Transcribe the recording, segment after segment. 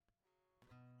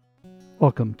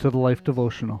Welcome to the Life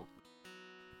Devotional.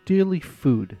 Daily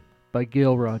Food by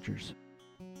Gail Rodgers.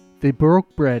 They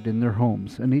broke bread in their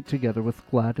homes and ate together with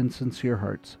glad and sincere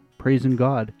hearts, praising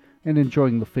God and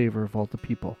enjoying the favor of all the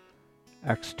people.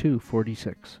 Acts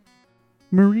 2:46.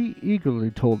 Marie eagerly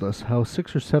told us how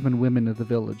 6 or 7 women of the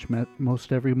village met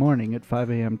most every morning at 5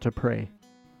 a.m. to pray.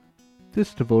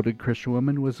 This devoted Christian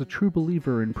woman was a true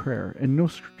believer in prayer and no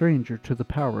stranger to the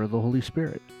power of the Holy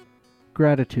Spirit.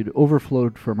 Gratitude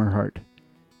overflowed from her heart.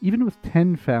 Even with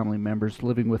 10 family members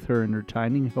living with her in her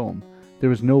tiny home, there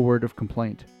was no word of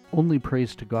complaint, only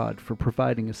praise to God for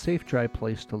providing a safe, dry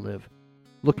place to live.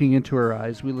 Looking into her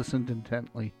eyes, we listened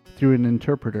intently through an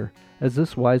interpreter as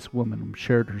this wise woman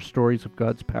shared her stories of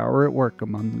God's power at work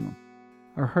among them.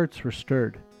 Our hearts were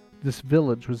stirred. This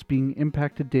village was being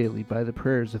impacted daily by the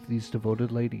prayers of these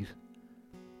devoted ladies.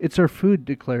 "It's our food,"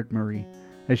 declared Marie,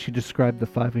 as she described the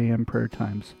 5 a.m. prayer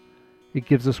times. "It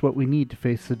gives us what we need to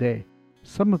face the day.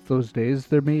 Some of those days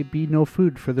there may be no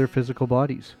food for their physical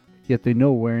bodies, yet they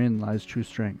know wherein lies true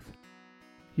strength.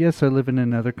 Yes, I live in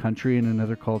another country and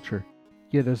another culture,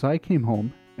 yet as I came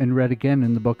home and read again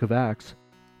in the book of Acts,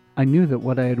 I knew that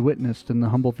what I had witnessed in the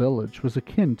humble village was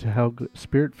akin to how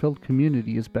spirit-filled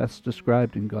community is best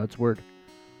described in God's Word.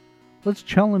 Let's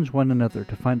challenge one another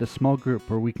to find a small group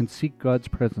where we can seek God's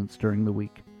presence during the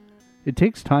week. It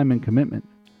takes time and commitment.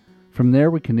 From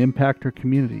there, we can impact our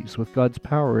communities with God's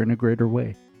power in a greater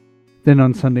way. Then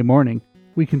on Sunday morning,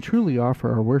 we can truly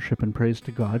offer our worship and praise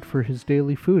to God for His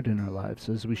daily food in our lives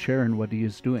as we share in what He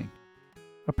is doing.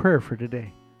 A prayer for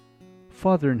today.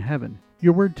 Father in heaven,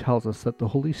 your word tells us that the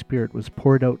Holy Spirit was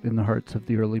poured out in the hearts of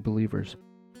the early believers.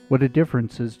 What a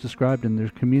difference is described in their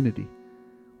community.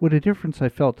 What a difference I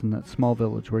felt in that small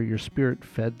village where your Spirit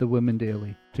fed the women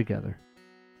daily together.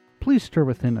 Please stir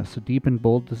within us a deep and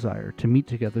bold desire to meet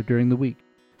together during the week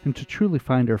and to truly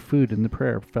find our food in the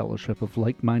prayer fellowship of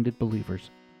like-minded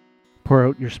believers. Pour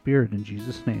out your Spirit in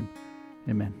Jesus' name.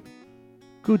 Amen.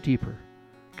 Go deeper.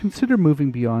 Consider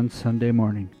moving beyond Sunday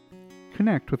morning.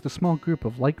 Connect with a small group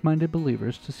of like-minded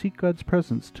believers to seek God's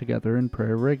presence together in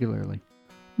prayer regularly.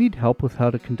 Need help with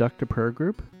how to conduct a prayer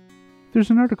group?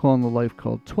 There's an article on the Life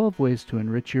called 12 Ways to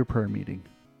Enrich Your Prayer Meeting.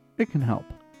 It can help.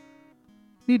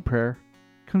 Need prayer?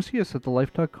 Come see us at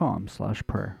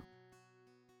thelife.com/prayer.